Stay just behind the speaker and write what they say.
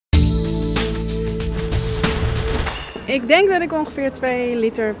Ik denk dat ik ongeveer 2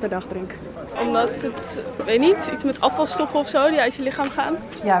 liter per dag drink. Omdat het, weet niet, iets met afvalstoffen of zo die uit je lichaam gaan.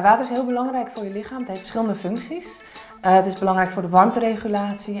 Ja, water is heel belangrijk voor je lichaam. Het heeft verschillende functies. Het is belangrijk voor de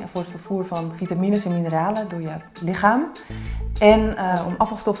warmteregulatie en voor het vervoer van vitamines en mineralen door je lichaam. En om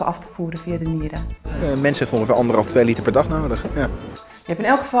afvalstoffen af te voeren via de nieren. Mensen hebben ongeveer 1,5-2 liter per dag nodig. Ja. Je hebt in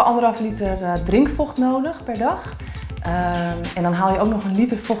elk geval 1,5 liter drinkvocht nodig per dag. En dan haal je ook nog 1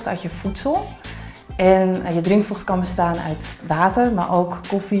 liter vocht uit je voedsel. En je drinkvocht kan bestaan uit water, maar ook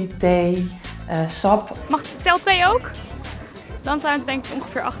koffie, thee, sap. Telt thee ook? Dan zijn het denk ik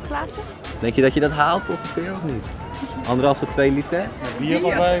ongeveer 8 glazen. Denk je dat je dat haalt ongeveer of niet? 1,5 tot 2 liter? Bier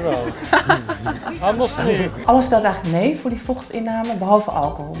erbij wel. Anders niet. Alles telt eigenlijk mee voor die vochtinname, behalve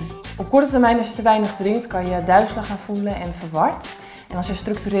alcohol. Op korte termijn, als je te weinig drinkt, kan je duizelig gaan voelen en verward. En als je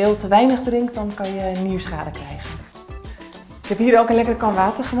structureel te weinig drinkt, dan kan je nierschade krijgen. Ik heb hier ook een lekkere kan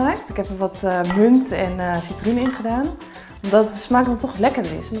water gemaakt. Ik heb er wat munt en citroen in gedaan. Omdat de smaak dan toch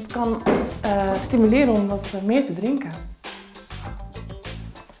lekkerder is. En dat kan stimuleren om wat meer te drinken.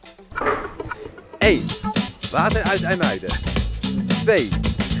 1. Water uit IJmuiden. 2.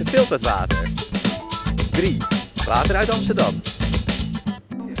 Gefilterd water. 3. Water uit Amsterdam.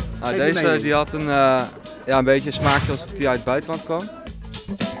 Nou, deze die had een beetje smaakje alsof die uit het buitenland kwam.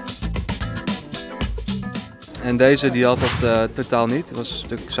 En deze die had dat totaal niet. Het was een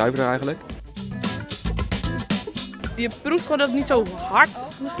stuk zuiverder eigenlijk. Je proeft gewoon dat het niet zo hard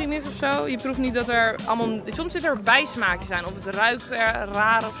misschien is of zo. Je proeft niet dat er allemaal... Soms zitten er bijsmaakjes aan of het ruikt er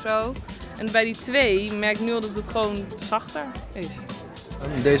raar of zo. En bij die 2 merk ik nu al dat het gewoon zachter is.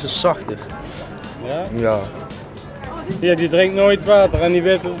 Deze is zachter. Ja? Ja. Ja, die drinkt nooit water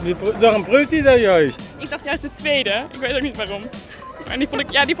en daarom proeft hij dat juist. Ik dacht juist de tweede. Ik weet ook niet waarom. Maar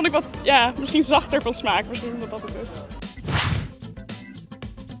die vond ik wat, misschien zachter van smaak. Misschien dat dat het is.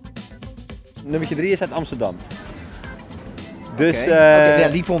 Nummertje 3 is uit Amsterdam. Dus ja,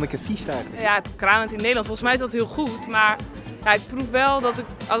 die vond ik het vies eigenlijk. Ja, het kramen in Nederland. Volgens mij is dat heel goed. Maar ja, ik proef wel dat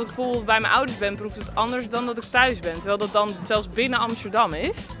als ik bijvoorbeeld bij mijn ouders ben, proeft het anders dan dat ik thuis ben. Terwijl dat dan zelfs binnen Amsterdam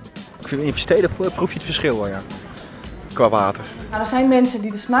is. Ik vind in Versteden proef je het verschil wel, ja. Qua water. Nou, er zijn mensen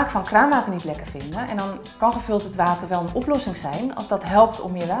die de smaak van kraanwater niet lekker vinden. En dan kan gefilterd water wel een oplossing zijn als dat helpt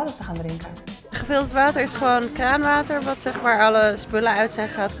om meer water te gaan drinken. Gefilterd water is gewoon kraanwater wat zeg maar alle spullen uit zijn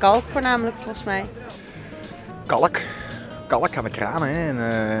gaat. Kalk voornamelijk volgens mij. Kalk aan de kraan, hè.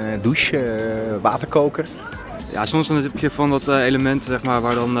 En douche, waterkoker. Ja, soms dan heb je van dat elementen zeg maar,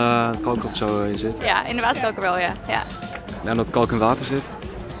 waar dan kalk of zo in zit. Ja, in de waterkoker wel, ja. En dat kalk in water zit.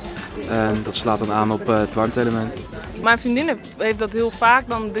 En dat slaat dan aan op het warmte-element. Mijn vriendin heeft dat heel vaak,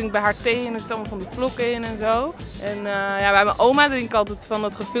 dan drink ik bij haar thee en er zit allemaal van die vlokken in en zo. En bij mijn oma drink ik altijd van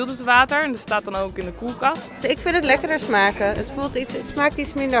dat gefilterd water en dat staat dan ook in de koelkast. Dus ik vind het lekkerder smaken. Het smaakt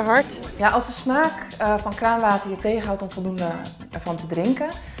iets minder hard. Ja, als de smaak van kraanwater je tegenhoudt om voldoende ervan te drinken,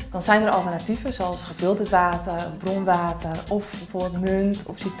 dan zijn er alternatieven zoals gefilterd water, bronwater of bijvoorbeeld munt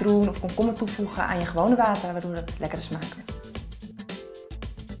of citroen of komkommer toevoegen aan je gewone water, waardoor het lekkerder smaakt.